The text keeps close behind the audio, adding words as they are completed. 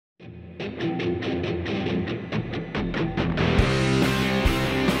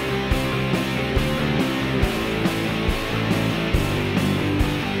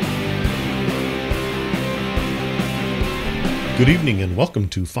Good evening and welcome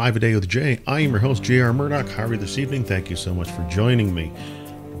to 5 a Day with Jay. I am your host, J.R. Murdock. How are you this evening? Thank you so much for joining me.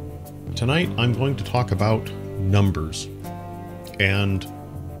 Tonight, I'm going to talk about numbers and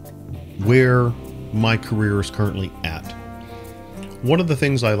where my career is currently at. One of the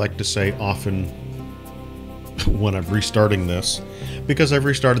things I like to say often when I'm restarting this, because I've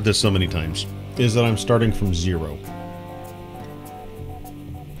restarted this so many times, is that I'm starting from zero.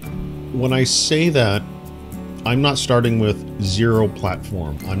 When I say that, I'm not starting with zero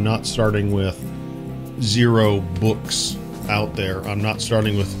platform. I'm not starting with zero books out there. I'm not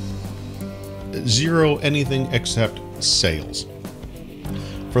starting with zero anything except sales.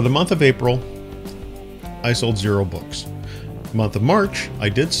 For the month of April, I sold 0 books. Month of March, I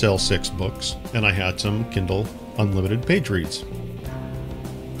did sell 6 books, and I had some Kindle Unlimited page reads.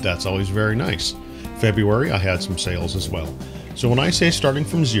 That's always very nice. February, I had some sales as well. So when I say starting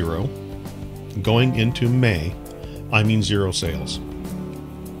from zero, going into May, I mean 0 sales.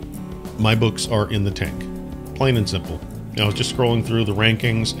 My books are in the tank, plain and simple. I was just scrolling through the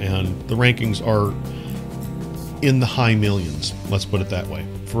rankings, and the rankings are in the high millions, let's put it that way,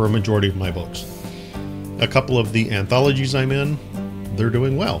 for a majority of my books. A couple of the anthologies I'm in, they're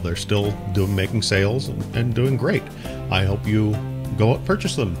doing well. They're still making sales and doing great. I hope you go out and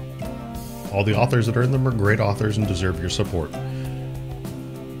purchase them. All the authors that are in them are great authors and deserve your support.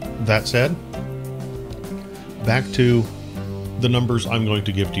 That said, back to the numbers I'm going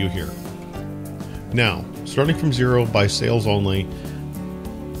to give to you here. Now, starting from zero by sales only,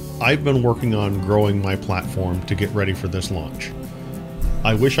 I've been working on growing my platform to get ready for this launch.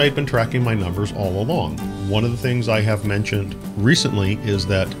 I wish I had been tracking my numbers all along. One of the things I have mentioned recently is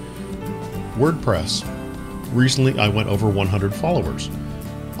that WordPress, recently I went over 100 followers.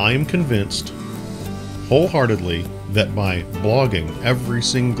 I am convinced wholeheartedly that by blogging every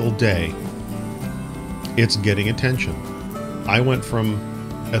single day, it's getting attention. I went from,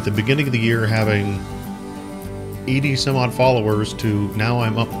 at the beginning of the year, having 80 some odd followers to now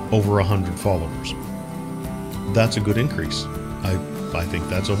I'm up over 100 followers. That's a good increase. I think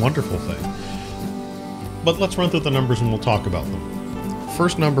that's a wonderful thing. But let's run through the numbers and we'll talk about them.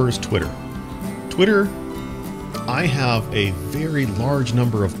 First number is Twitter. Twitter, I have a very large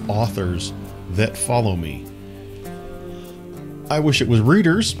number of authors that follow me. I wish it was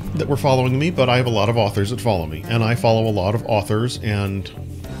readers that were following me, but I have a lot of authors that follow me, and I follow a lot of authors and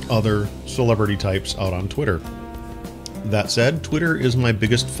other celebrity types out on Twitter. That said, Twitter is my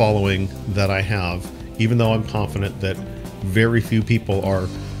biggest following that I have, even though I'm confident that very few people are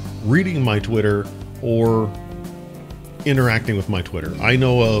reading my Twitter or interacting with my Twitter. I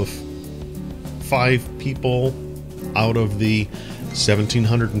know of 5 people out of the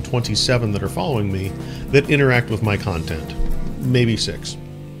 1,727 that are following me that interact with my content. Maybe 6.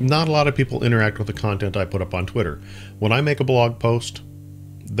 Not a lot of people interact with the content I put up on Twitter. When I make a blog post,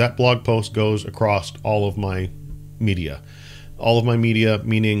 that blog post goes across all of my media. All of my media,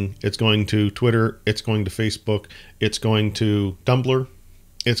 meaning it's going to Twitter, it's going to Facebook, it's going to Tumblr,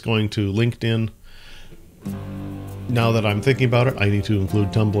 it's going to LinkedIn. Now that I'm thinking about it, I need to include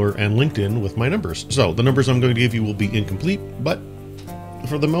Tumblr and LinkedIn with my numbers. So the numbers I'm going to give you will be incomplete, but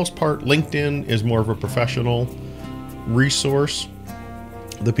for the most part, LinkedIn is more of a professional resource.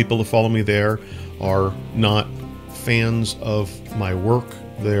 The people that follow me there are not fans of my work.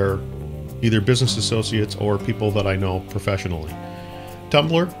 They're either business associates or people that I know professionally.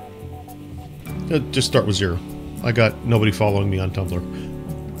 Tumblr, just start with 0. I got nobody following me on Tumblr.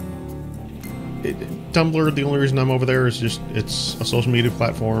 Tumblr, the only reason I'm over there is just it's a social media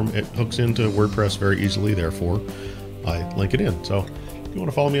platform. It hooks into WordPress very easily, therefore I link it in. So if you want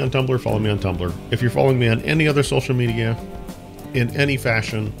to follow me on Tumblr, follow me on Tumblr. If you're following me on any other social media in any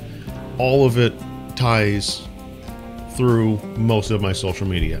fashion, all of it ties through most of my social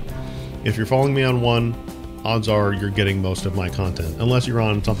media. If you're following me on one, odds are you're getting most of my content. Unless you're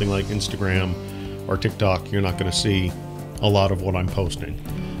on something like Instagram or TikTok, you're not going to see a lot of what I'm posting.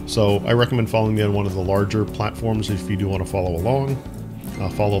 So I recommend following me on one of the larger platforms if you do want to follow along.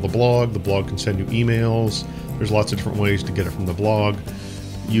 Follow the blog. The blog can send you emails. There's lots of different ways to get it from the blog,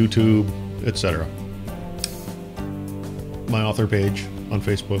 YouTube, etc. My author page on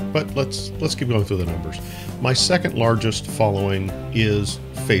Facebook, but let's keep going through the numbers. My second largest following is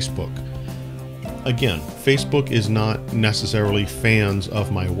Facebook. Again, Facebook is not necessarily fans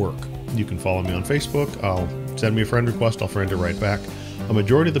of my work. You can follow me on Facebook. I'll send me a friend request. I'll friend it right back. A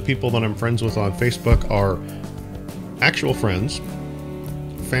majority of the people that I'm friends with on Facebook are actual friends,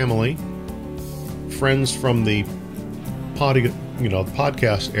 family, friends from the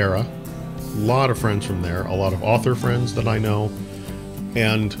podcast era. A lot of friends from there. A lot of author friends that I know,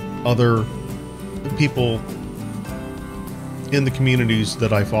 and other people in the communities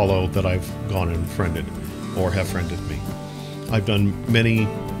that I follow that I've gone and friended or have friended me. I've done many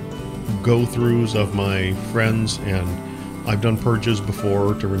go-throughs of my friends, and I've done purges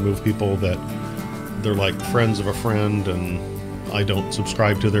before to remove people that they're like friends of a friend, and I don't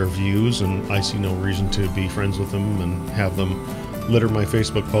subscribe to their views, and I see no reason to be friends with them and have them litter my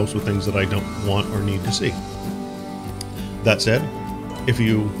Facebook posts with things that I don't want or need to see. That said, if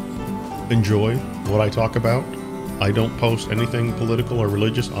you enjoy what I talk about, I don't post anything political or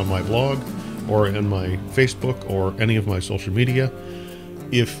religious on my blog or in my Facebook or any of my social media.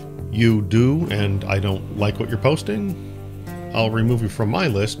 If you do and I don't like what you're posting, I'll remove you from my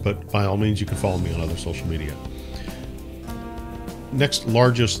list, but by all means you can follow me on other social media. Next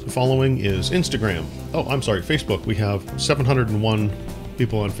largest following is Instagram. Oh, I'm sorry, Facebook. We have 701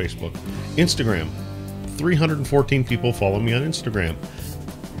 people on Facebook. Instagram, 314 people follow me on Instagram.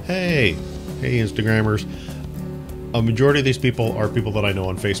 Hey Instagrammers. A majority of these people are people that I know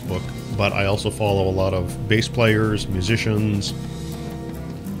on Facebook, but I also follow a lot of bass players, musicians.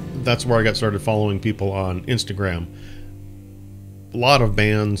 That's where I got started following people on Instagram. A lot of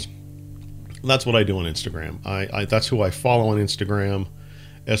bands. That's what I do on Instagram. That's who I follow on Instagram.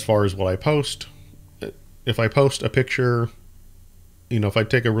 As far as what I post, if I post a picture, if I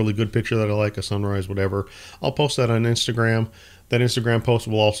take a really good picture that I like, a sunrise, whatever, I'll post that on Instagram. That Instagram post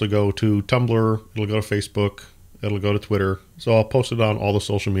will also go to Tumblr, it'll go to Facebook, it'll go to Twitter. So I'll post it on all the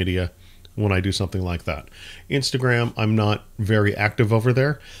social media when I do something like that. Instagram, I'm not very active over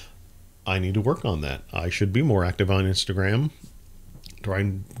there. I need to work on that. I should be more active on Instagram. Try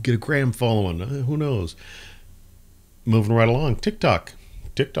and get a gram following. Who knows? Moving right along. TikTok.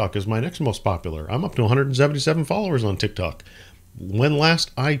 TikTok is my next most popular. I'm up to 177 followers on TikTok. When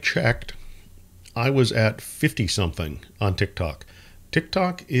last I checked, I was at 50 something on TikTok.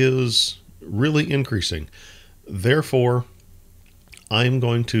 TikTok is really increasing. Therefore, I'm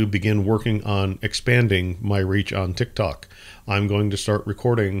going to begin working on expanding my reach on TikTok. I'm going to start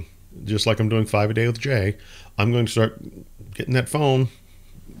recording, just like I'm doing 5 a day with Jay. I'm going to start getting that phone,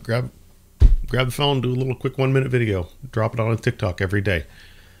 grab the phone, do a little quick 1 minute video, drop it on TikTok every day.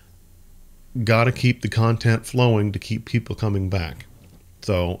 Got to keep the content flowing to keep people coming back.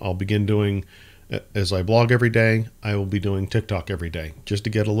 So I'll begin doing, as I blog every day, I will be doing TikTok every day, just to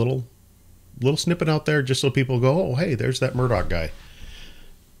get a little snippet out there, just so people go, oh, hey, there's that Murdock guy.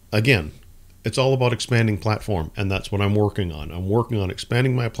 Again, it's all about expanding platform, and that's what I'm working on. I'm working on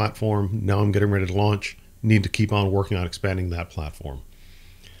expanding my platform. Now I'm getting ready to launch. Need to keep on working on expanding that platform.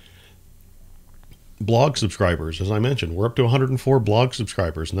 Blog subscribers, as I mentioned, we're up to 104 blog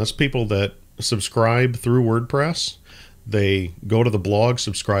subscribers, and that's people that subscribe through WordPress. They go to the blog,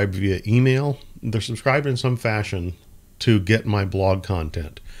 subscribe via email. They're subscribed in some fashion to get my blog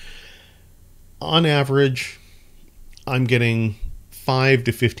content. On average, I'm getting 5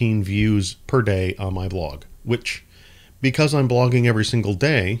 to 15 views per day on my blog, which, because I'm blogging every single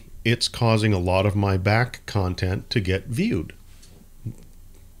day, it's causing a lot of my back content to get viewed.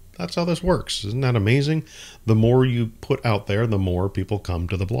 That's how this works. Isn't that amazing? The more you put out there, the more people come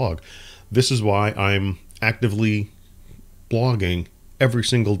to the blog. This is why I'm actively blogging every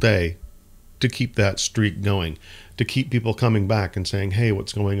single day, to keep that streak going, to keep people coming back and saying, hey,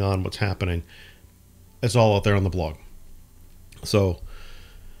 what's going on? What's happening? It's all out there on the blog. So,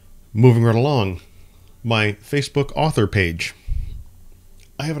 moving right along, my Facebook author page.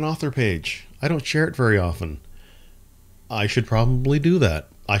 I have an author page. I don't share it very often. I should probably do that.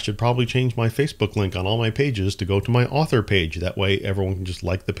 I should probably change my Facebook link on all my pages to go to my author page. That way everyone can just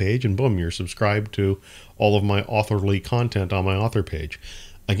like the page and boom, you're subscribed to all of my authorly content on my author page.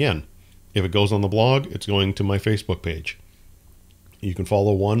 Again, if it goes on the blog, it's going to my Facebook page. You can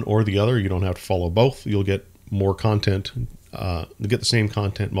follow one or the other. You don't have to follow both. You'll get more content. You'll get the same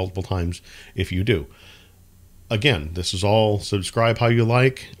content multiple times if you do. Again, this is all subscribe how you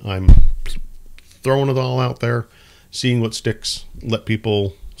like. I'm throwing it all out there, seeing what sticks. Let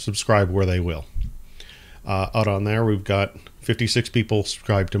people subscribe where they will. Out on there, we've got 56 people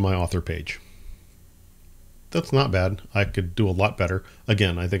subscribed to my author page. That's not bad. I could do a lot better.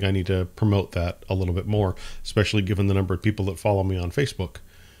 Again, I think I need to promote that a little bit more, especially given the number of people that follow me on Facebook.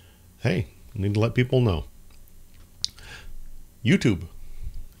 Hey, I need to let people know. YouTube.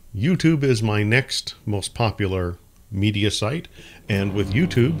 YouTube is my next most popular media site, and with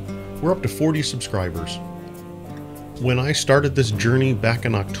YouTube, we're up to 40 subscribers. When I started this journey back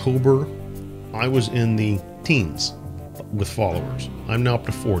in October, I was in the teens with followers. I'm now up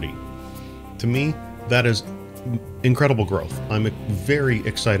to 40. To me, that is incredible growth. I'm very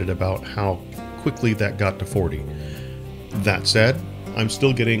excited about how quickly that got to 40. That said, I'm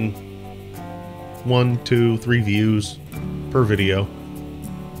still getting 1, 2, 3 views per video.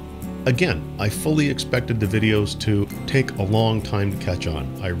 Again, I fully expected the videos to take a long time to catch on.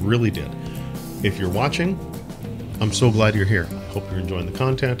 I really did. If you're watching, I'm so glad you're here. I hope you're enjoying the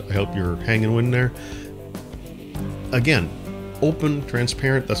content. I hope you're hanging in there. Again, open,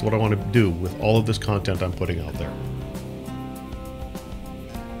 transparent, that's what I want to do with all of this content I'm putting out there.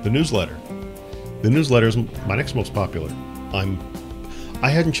 The newsletter. The newsletter is my next most popular. I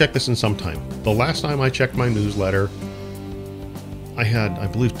hadn't checked this in some time. The last time I checked my newsletter, I had, I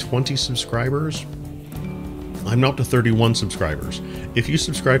believe, 20 subscribers. I'm now up to 31 subscribers. If you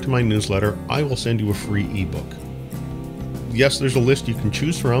subscribe to my newsletter, I will send you a free ebook. Yes, there's a list you can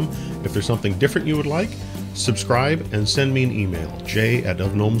choose from. If there's something different you would like, subscribe and send me an email,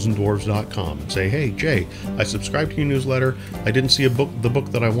 jay@ofgnomesanddwarves.com, and say, hey, Jay, I subscribed to your newsletter. I didn't see the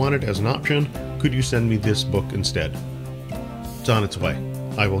book that I wanted as an option. Could you send me this book instead? It's on its way.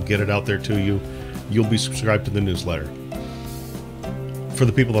 I will get it out there to you. You'll be subscribed to the newsletter. For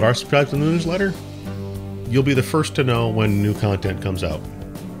the people that are subscribed to the newsletter, you'll be the first to know when new content comes out.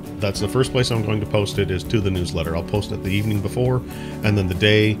 That's the first place I'm going to post it, is to the newsletter. I'll post it the evening before, and then the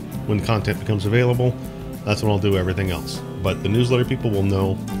day when content becomes available, that's when I'll do everything else. But the newsletter people will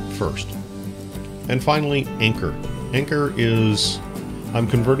know first. And finally, Anchor. Anchor is, I'm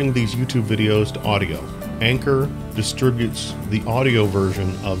converting these YouTube videos to audio. Anchor distributes the audio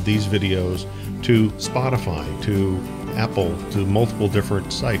version of these videos to Spotify, to Apple, to multiple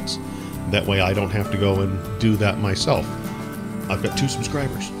different sites. That way I don't have to go and do that myself. I've got 2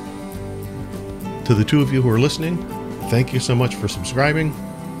 subscribers. To the 2 of you who are listening, thank you so much for subscribing.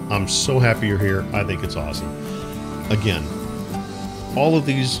 I'm so happy you're here. I think it's awesome. Again, all of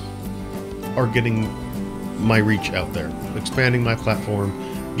these are getting my reach out there, expanding my platform,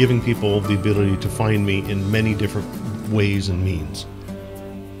 giving people the ability to find me in many different ways and means.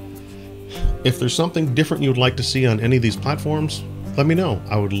 If there's something different you would like to see on any of these platforms, let me know.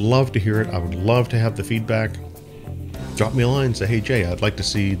 I would love to hear it. I would love to have the feedback. Drop me a line and say, hey Jay, I'd like to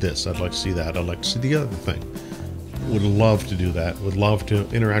see this. I'd like to see that. I'd like to see the other thing. Would love to do that. Would love to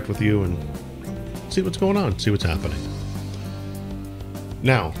interact with you and see what's going on, see what's happening.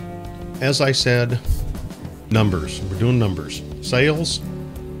 Now, as I said, numbers. We're doing numbers. Sales,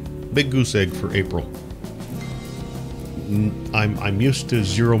 big goose egg for April. I'm used to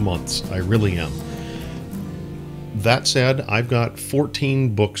 0 months. I really am. That said, I've got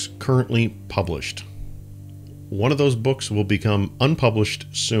 14 books currently published. One of those books will become unpublished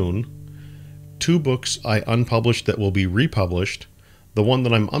soon. 2 books I unpublished that will be republished. The one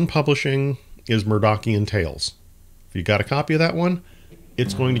that I'm unpublishing is Murdockian Tales. If you got a copy of that one,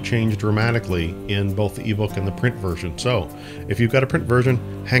 it's going to change dramatically in both the ebook and the print version. So if you've got a print version,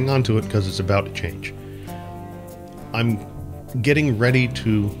 hang on to it because it's about to change. I'm getting ready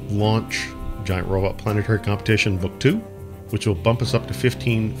to launch Giant Robot Planetary Competition Book 2, which will bump us up to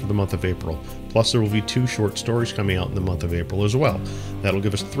 15 for the month of April. Plus there will be 2 short stories coming out in the month of April as well. That'll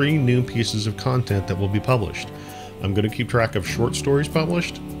give us 3 new pieces of content that will be published. I'm going to keep track of short stories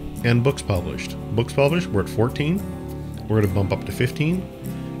published and books published. Books published, we're at 14. We're going to bump up to 15,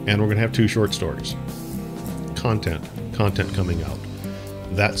 and we're going to have 2 short stories. Content coming out.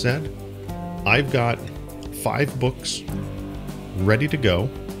 That said, I've got 5 books ready to go.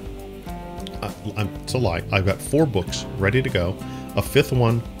 It's a lie. I've got 4 books ready to go. A 5th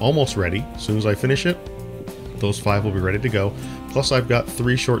one almost ready. As soon as I finish it, those 5 will be ready to go. Plus I've got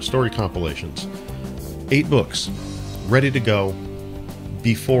 3 short story compilations. 8 books ready to go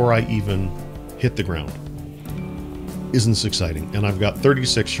before I even hit the ground. Isn't this exciting? And I've got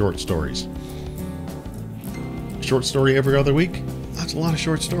 36 short stories. Short story every other week? That's a lot of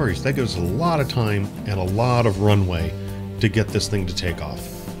short stories. That gives us a lot of time and a lot of runway to get this thing to take off.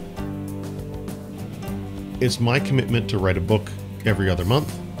 It's my commitment to write a book every other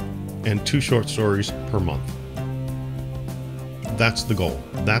month and 2 short stories per month. That's the goal.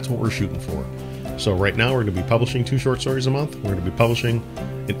 That's what we're shooting for. So right now we're going to be publishing 2 short stories a month. We're going to be publishing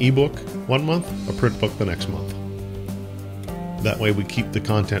an ebook one month, a print book the next month. That way we keep the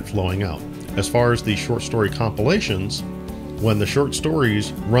content flowing out. As far as the short story compilations, when the short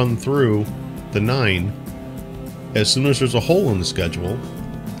stories run through the 9, as soon as there's a hole in the schedule,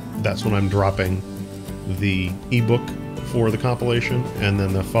 that's when I'm dropping the ebook for the compilation, and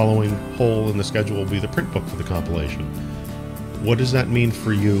then the following hole in the schedule will be the print book for the compilation. What does that mean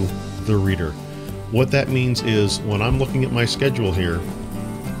for you, the reader? What that means is when I'm looking at my schedule here,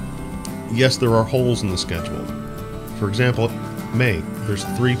 yes, there are holes in the schedule. For example, May, there's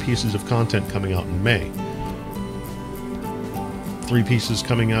 3 pieces of content coming out in May. 3 pieces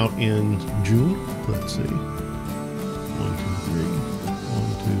coming out in June. Let's see. 1, 2, 3.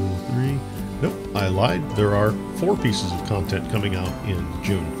 1, 2, 3. Nope, I lied. There are 4 pieces of content coming out in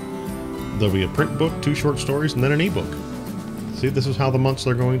June. There'll be a print book, 2 short stories, and then an ebook. See, this is how the months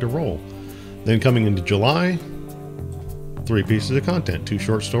are going to roll. Then coming into July, 3 pieces of content, 2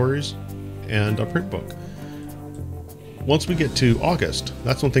 short stories, and a print book. Once we get to August,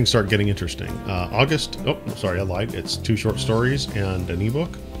 that's when things start getting interesting. August, oh, sorry, I lied. It's 2 short stories and an ebook.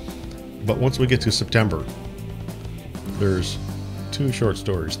 But once we get to September, there's 2 short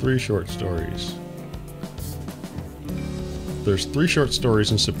stories, 3 short stories. There's 3 short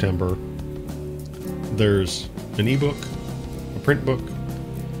stories in September. There's an ebook, a print book,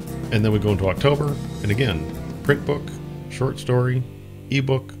 and then we go into October, and again, print book, short story,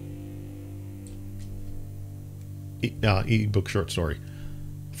 ebook, ebook, short story.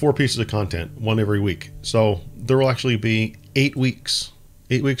 4 pieces of content, 1 every week. So there will actually be 8 weeks,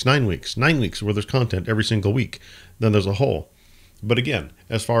 9 weeks, 9 weeks where there's content every single week. Then there's a whole. But again,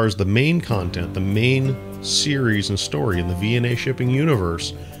 as far as the main content, the main series and story in the VNA shipping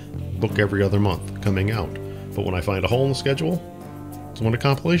universe, book every other month coming out. But when I find a hole in the schedule, it's when a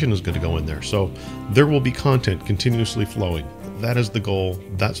compilation is going to go in there. So there will be content continuously flowing. That is the goal.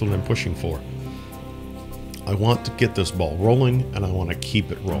 That's what I'm pushing for. I want to get this ball rolling, and I want to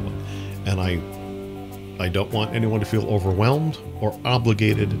keep it rolling. And I don't want anyone to feel overwhelmed or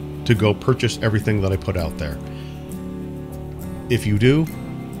obligated to go purchase everything that I put out there. If you do,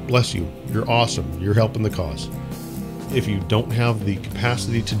 bless you. You're awesome. You're helping the cause. If you don't have the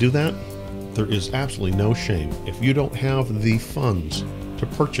capacity to do that, there is absolutely no shame. If you don't have the funds to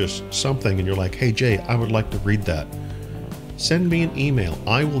purchase something and you're like, hey Jay, I would like to read that, send me an email.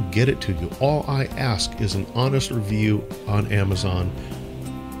 I will get it to you. All I ask is an honest review on Amazon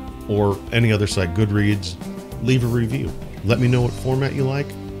or any other site, Goodreads. Leave a review. Let me know what format you like.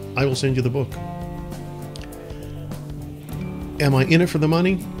 I will send you the book. Am I in it for the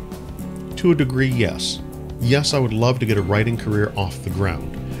money? To a degree, yes. Yes, I would love to get a writing career off the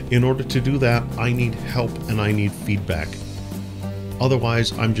ground. In order to do that, I need help and I need feedback.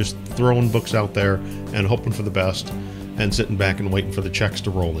 Otherwise, I'm just throwing books out there and hoping for the best and sitting back and waiting for the checks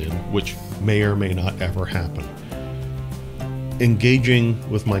to roll in, which may or may not ever happen. Engaging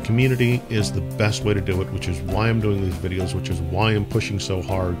with my community is the best way to do it, which is why I'm doing these videos, which is why I'm pushing so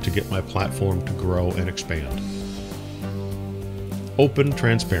hard to get my platform to grow and expand. Open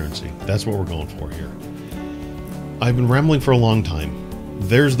transparency. That's what we're going for here. I've been rambling for a long time.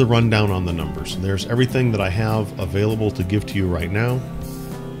 There's the rundown on the numbers. There's everything that I have available to give to you right now.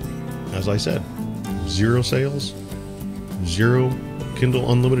 As I said, 0 sales, 0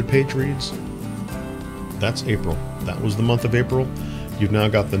 Kindle Unlimited page reads. That's April. That was the month of April. You've now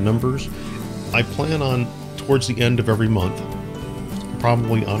got the numbers. I plan on, towards the end of every month,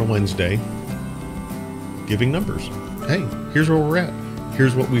 probably on a Wednesday, giving numbers. Hey, here's where we're at.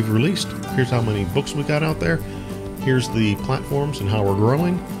 Here's what we've released. Here's how many books we got out there. Here's the platforms and how we're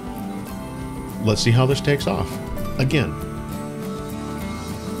growing. Let's see how this takes off. Again,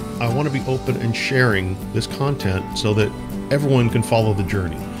 I want to be open and sharing this content so that everyone can follow the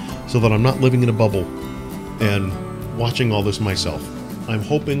journey, so that I'm not living in a bubble and watching all this myself. I'm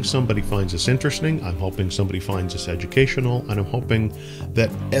hoping somebody finds this interesting. I'm hoping somebody finds this educational, and I'm hoping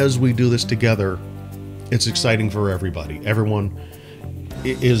that as we do this together, it's exciting for everybody. Everyone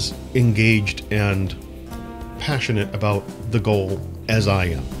is engaged and passionate about the goal as I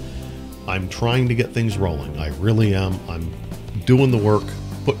am. I'm trying to get things rolling. I really am. I'm doing the work,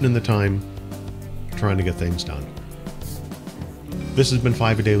 putting in the time, trying to get things done. This has been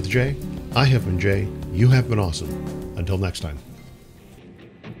 5 a Day with Jay. I have been Jay. You have been awesome. Until next time.